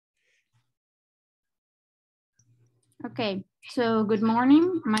Okay, so good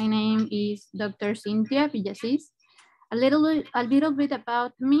morning. My name is Dr. Cinthya Villacís. A little bit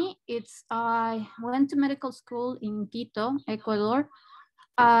about me. I went to medical school in Quito, Ecuador.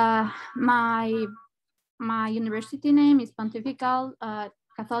 My university name is Pontifical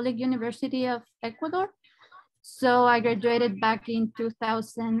Catholic University of Ecuador. So I graduated back in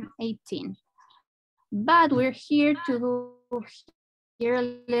 2018. But we're here to hear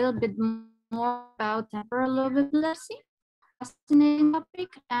a little bit more about temporal lobe epilepsy, fascinating topic,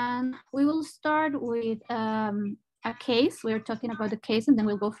 and we will start with a case. We're talking about the case, and then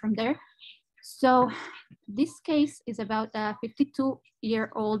we'll go from there. So this case is about a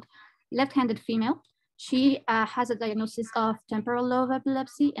 52-year-old left-handed female. She has a diagnosis of temporal lobe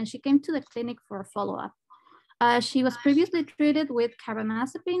epilepsy, and she came to the clinic for a follow-up. She was previously treated with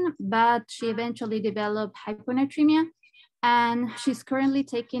carbamazepine, but she eventually developed hyponatremia, and she's currently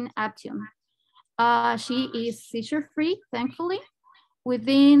taking Aptium. She is seizure-free, thankfully.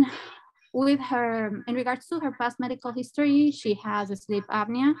 In regards to her past medical history, she has a sleep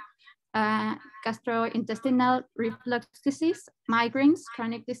apnea, gastrointestinal reflux disease, migraines,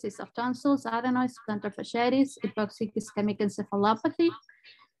 chronic disease of tonsils, adenoids, plantar fasciitis, hypoxic ischemic encephalopathy,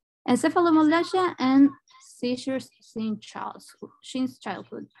 encephalomalacia, and seizures since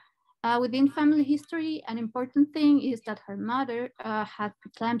childhood. Within family history, an important thing is that her mother had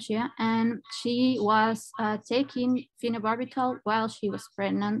preeclampsia, and she was taking phenobarbital while she was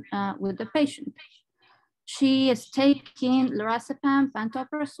pregnant with the patient. She is taking lorazepam,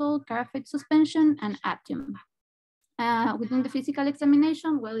 pantoprazole, carafate suspension, and Aptium. Within the physical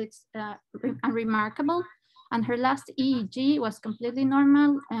examination, well, it's unremarkable, and her last EEG was completely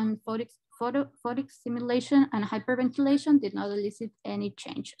normal, and photic stimulation and hyperventilation did not elicit any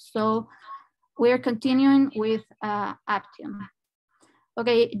change. So we're continuing with Aptium.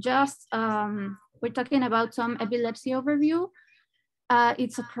 Okay, we're talking about some epilepsy overview.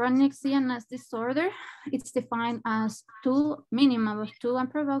 It's a chronic CNS disorder. It's defined as minimum of 2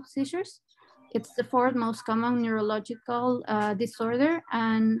 unprovoked seizures. It's the 4th most common neurological disorder,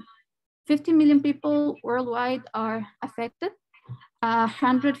 and 50 million people worldwide are affected.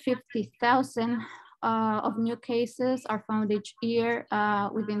 150,000 of new cases are found each year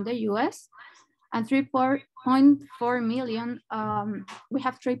within the US, and 3.4 million, we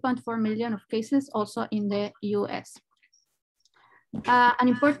have 3.4 million of cases also in the US. An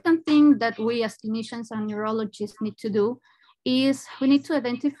important thing that we as clinicians and neurologists need to do is we need to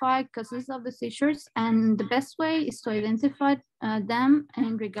identify causes of the seizures, and the best way is to identify them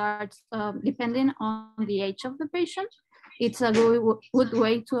in regards, depending on the age of the patient. It's a good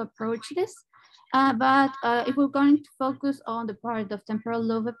way to approach this. But if we're going to focus on the part of temporal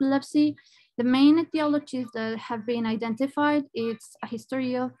lobe epilepsy, the main etiologies that have been identified, it's a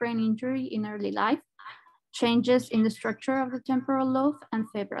history of brain injury in early life, changes in the structure of the temporal lobe, and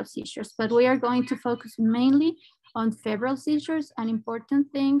febrile seizures. But we are going to focus mainly on febrile seizures. An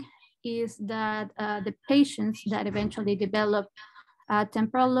important thing is that the patients that eventually develop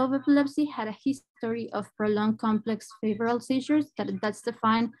temporal lobe epilepsy had a history of prolonged complex febrile seizures. That's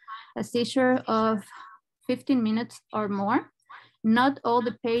defined a seizure of 15 minutes or more. Not all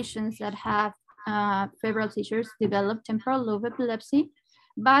the patients that have febrile seizures develop temporal lobe epilepsy,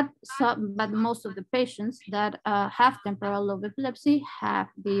 but most of the patients that have temporal lobe epilepsy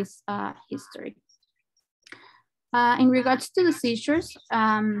have this history. In regards to the seizures,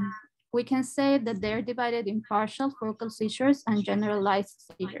 we can say that they're divided in partial focal seizures and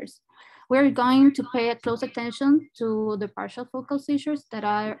generalized seizures. We're going to pay close attention to the partial focal seizures that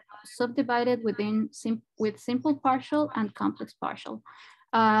are subdivided with simple partial and complex partial.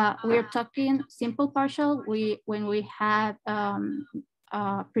 We're talking simple partial when we have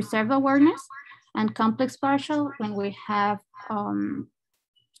preserved awareness, and complex partial when we have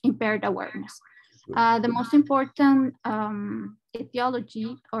impaired awareness. The most important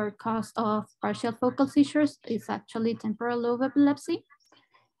etiology or cause of partial focal seizures is actually temporal lobe epilepsy.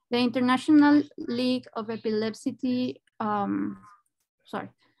 The International League of Epilepsy, the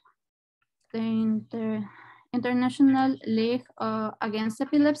International League Against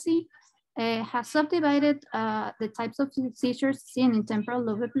Epilepsy has subdivided the types of seizures seen in temporal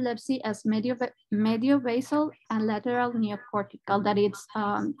lobe epilepsy as mediobasal and lateral neocortical, that it's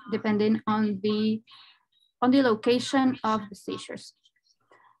depending on the location of the seizures.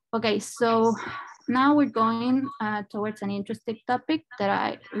 Okay, so now we're going towards an interesting topic that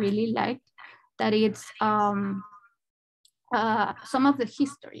I really liked, that it's some of the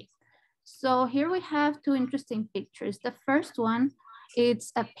history. So here we have 2 interesting pictures. The first one,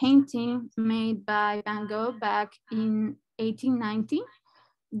 it's a painting made by Van Gogh back in 1890.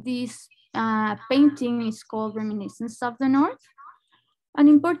 This painting is called Reminiscence of the North. An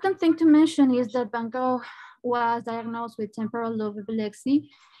important thing to mention is that Van Gogh was diagnosed with temporal lobe epilepsy,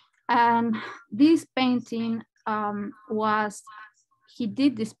 and this painting he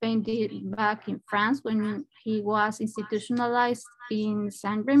did this painting back in France when he was institutionalized in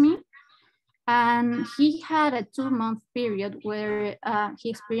Saint-Remy. And he had a 2-month period where he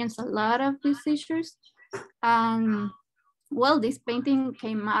experienced a lot of these seizures. Well, this painting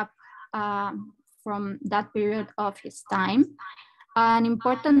came up from that period of his time. An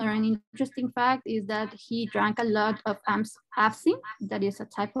important or an interesting fact is that he drank a lot of absinthe, that is a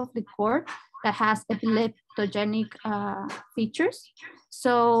type of liqueur that has epileptogenic features.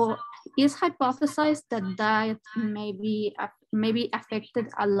 So it's hypothesized that that maybe affected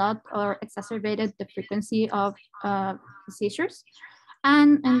a lot or exacerbated the frequency of seizures.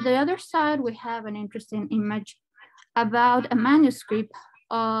 And on the other side, we have an interesting image about a manuscript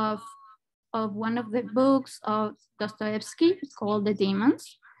of one of the books of Dostoevsky called The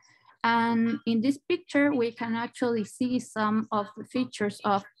Demons. And in this picture, we can actually see some of the features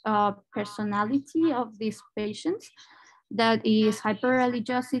of personality of these patients. That is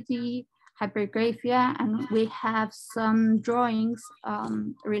hyperreligiosity, hypergraphia, and we have some drawings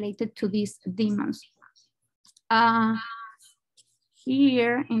related to these demons.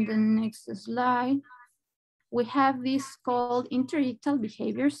 Here in the next slide, we have this called Interictal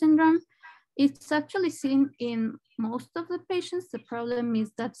Behavior syndrome. It's actually seen in most of the patients. The problem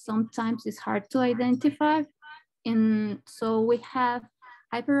is that sometimes it's hard to identify. So we have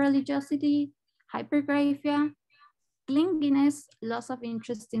hyperreligiosity, hypergraphia, clinginess, loss of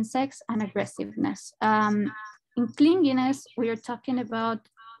interest in sex, and aggressiveness. In clinginess, we are talking about,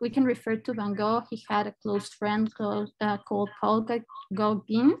 we can refer to Van Gogh. He had a close friend called Paul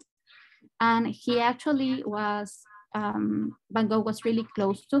Gauguin, and he actually was, Van Gogh was really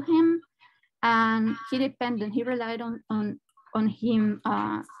close to him, and he relied on him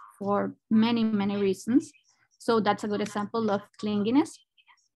for many, many reasons. So that's a good example of clinginess.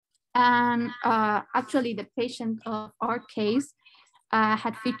 And actually the patient of our case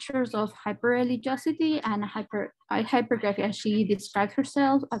had features of hyperreligiosity and hypergraphia. She described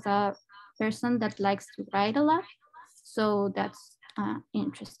herself as a person that likes to write a lot. So that's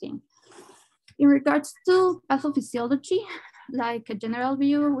interesting. In regards to pathophysiology, like a general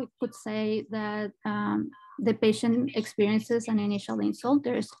view, we could say that the patient experiences an initial insult,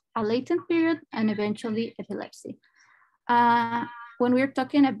 there's a latent period, and eventually epilepsy. When we're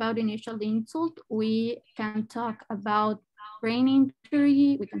talking about initial insult, we can talk about brain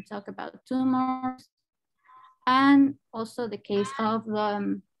injury, we can talk about tumors, and also the case of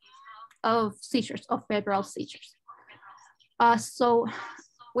seizures, of febrile seizures. So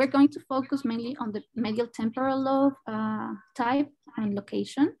we're going to focus mainly on the medial temporal lobe type and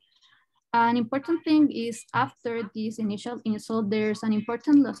location. An important thing is after this initial insult, there's an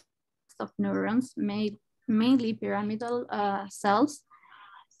important loss of neurons, mainly pyramidal cells.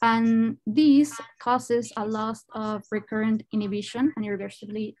 And this causes a loss of recurrent inhibition and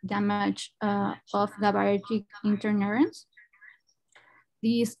irreversibly damage of GABAergic interneurons.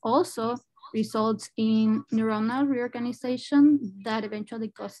 This also results in neuronal reorganization that eventually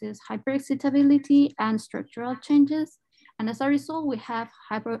causes hyperexcitability and structural changes. And as a result, we have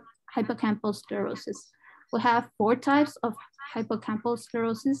hippocampal sclerosis. We have 4 types of hippocampal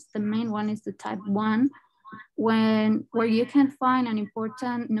sclerosis. The main one is the type 1, where you can find an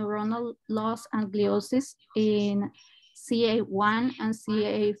important neuronal loss and gliosis in CA1 and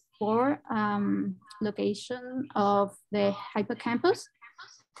CA4 location of the hippocampus.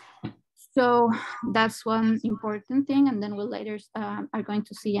 So that's one important thing. And then we'll later are going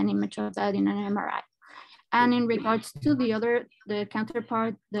to see an image of that in an MRI. And in regards to the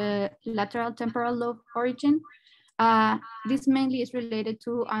counterpart, the lateral temporal lobe origin, this mainly is related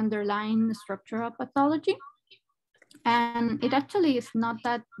to underlying structural pathology. And it actually is not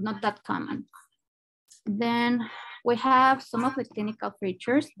that common. Then we have some of the clinical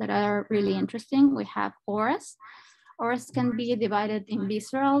features that are really interesting. We have auras. Auras can be divided in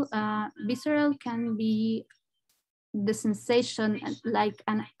visceral. Visceral can be the sensation, like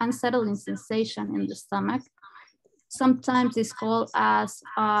an unsettling sensation in the stomach. Sometimes it's called as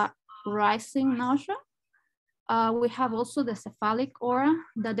rising nausea. We have also the cephalic aura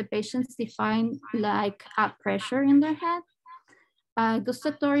that the patients define like a pressure in their head.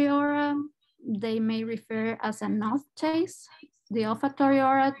 Gustatory aura, they may refer as a nose taste. The olfactory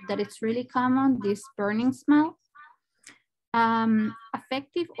aura, that it's really common, this burning smell.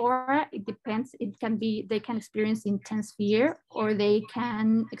 Affective aura, it depends. They can experience intense fear, or they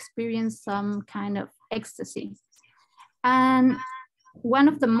can experience some kind of ecstasy. And One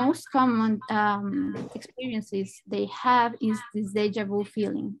of the most common experiences they have is this deja vu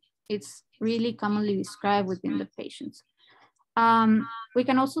feeling. It's really commonly described within the patients. We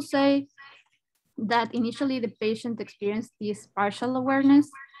can also say that initially the patient experienced this partial awareness,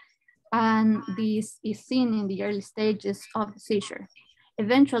 and this is seen in the early stages of the seizure.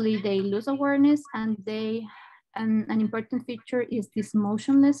 Eventually they lose awareness, and an important feature is this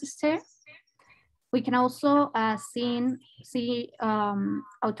motionless stare. We can also see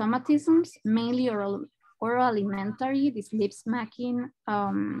automatisms, mainly oral alimentary, this lip smacking,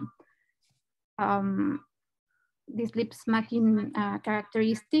 this lip smacking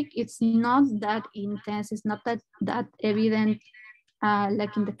characteristic. It's not that intense, it's not that evident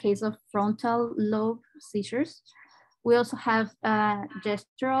like in the case of frontal lobe seizures. We also have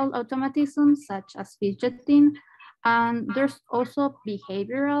gestural automatisms such as fidgeting, and there's also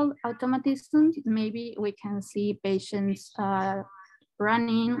behavioral automatisms. Maybe we can see patients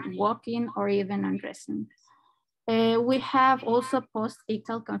running, walking, or even undressing. We have also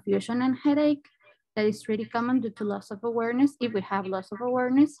post-ictal confusion and headache that is really common due to loss of awareness, if we have loss of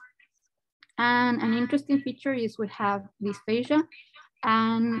awareness. And an interesting feature is we have dysphagia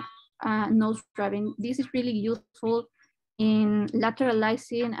and nose rubbing. This is really useful in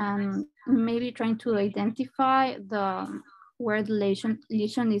lateralizing and maybe trying to identify where the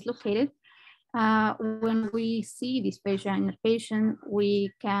lesion is located. When we see dysphagia in a patient,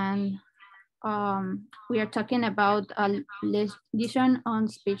 we are talking about a lesion on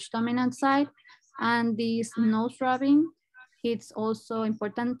speech dominant side, and this nose rubbing, it's also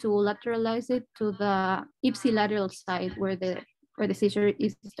important to lateralize it to the ipsilateral side where the seizure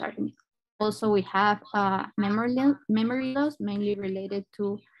is starting. Also, we have memory loss, mainly related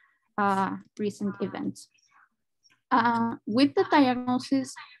to recent events. With the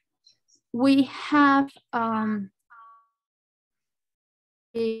diagnosis, we have the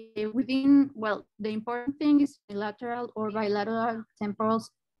important thing is bilateral or bilateral temporal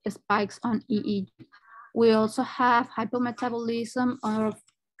spikes on EEG. We also have hypometabolism on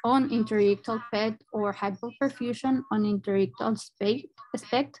interictal PET or hypoperfusion on interictal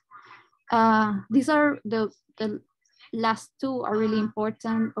SPECT. These are the last two are really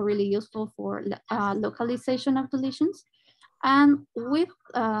important or really useful for localization of the lesions. And with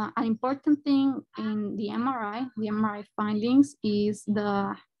an important thing in the MRI findings is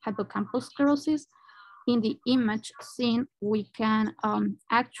the hippocampal sclerosis. In the image seen, we can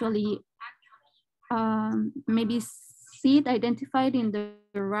actually maybe see it identified in the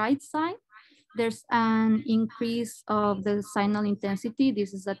right side. There's an increase of the signal intensity.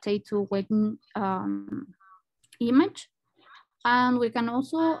 This is a T2 weighting image. And we can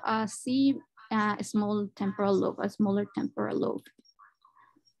also see a smaller temporal lobe.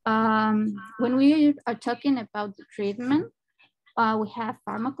 When we are talking about the treatment, we have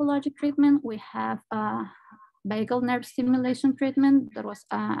pharmacologic treatment, we have vagal nerve stimulation treatment that was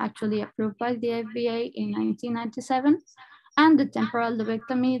actually approved by the FDA in 1997, and the temporal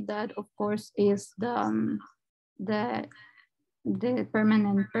lobectomy that of course is the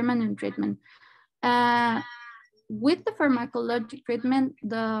permanent treatment. With the pharmacologic treatment,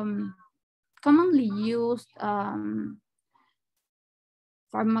 the commonly used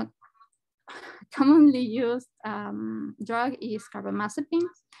drug is carbamazepine,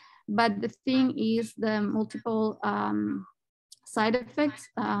 but the thing is the multiple side effects,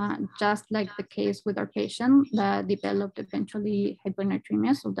 just like the case with our patient that developed eventually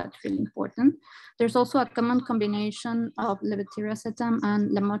hyponatremia, so that's really important. There's also a common combination of levetiracetam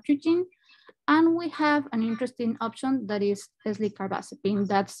and lamotrigine, and we have an interesting option that is carbazepine.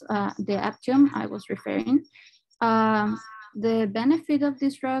 That's the Aptium I was referring. The benefit of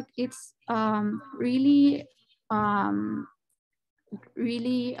this drug, it's really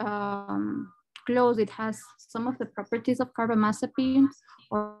close. It has some of the properties of carbamazepine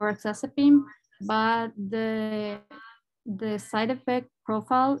or oxazepine, but the side effect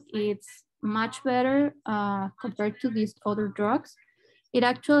profile is much better compared to these other drugs. It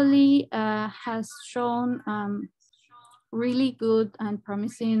actually has shown really good and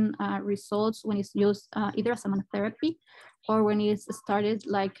promising results when it's used either as a monotherapy or when it's started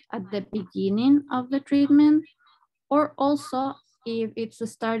like at the beginning of the treatment, or also if it's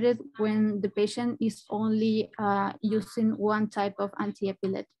started when the patient is only using one type of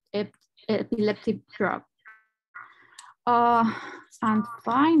anti-epileptic drug. And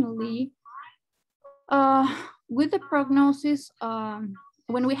finally, with the prognosis,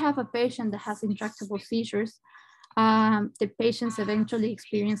 when we have a patient that has intractable seizures, the patients eventually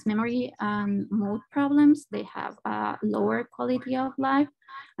experience memory and mood problems. They have a lower quality of life,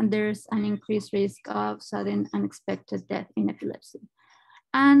 and there's an increased risk of sudden unexpected death in epilepsy.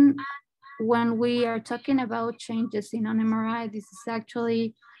 And when we are talking about changes in an MRI, this is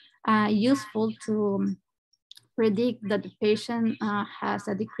actually useful to predict that the patient has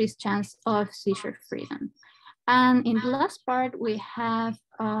a decreased chance of seizure freedom. And in the last part, we have,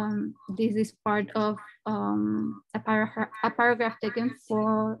 this is part of a paragraph taken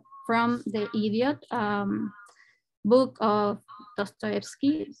from the Idiot book of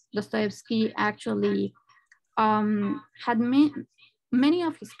Dostoevsky. Dostoevsky actually had many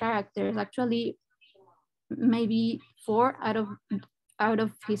of his characters, actually maybe 4 out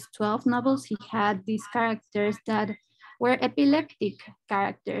of his 12 novels, he had these characters that were epileptic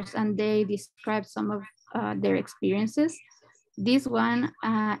characters, and they described some of their experiences. This one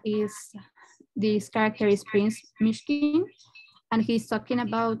this character is Prince Mishkin, and he's talking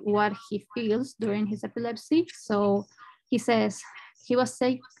about what he feels during his epilepsy. So he says, he was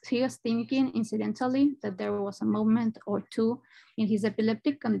thinking incidentally that there was a moment or two in his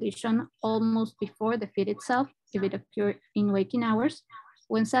epileptic condition almost before the fit itself, if it occurred in waking hours,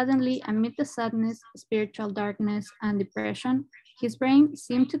 when suddenly, amid the sadness, spiritual darkness, and depression, his brain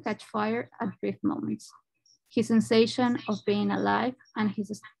seemed to catch fire at brief moments. His sensation of being alive and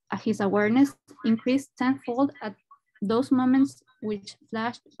his awareness increased tenfold at those moments which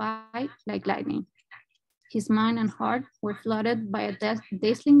flashed by like lightning. His mind and heart were flooded by a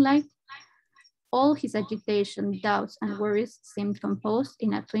dazzling light. All his agitation, doubts, and worries seemed composed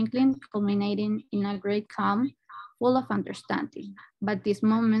in a twinkling, culminating in a great calm, full of understanding. But these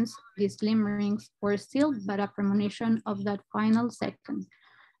moments, these glimmerings, were still but a premonition of that final second,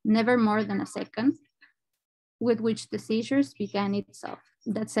 never more than a second, with which the seizures began itself.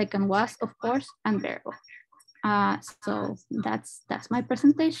 That second was, of course, unbearable. So that's my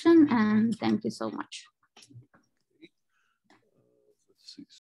presentation, and thank you so much.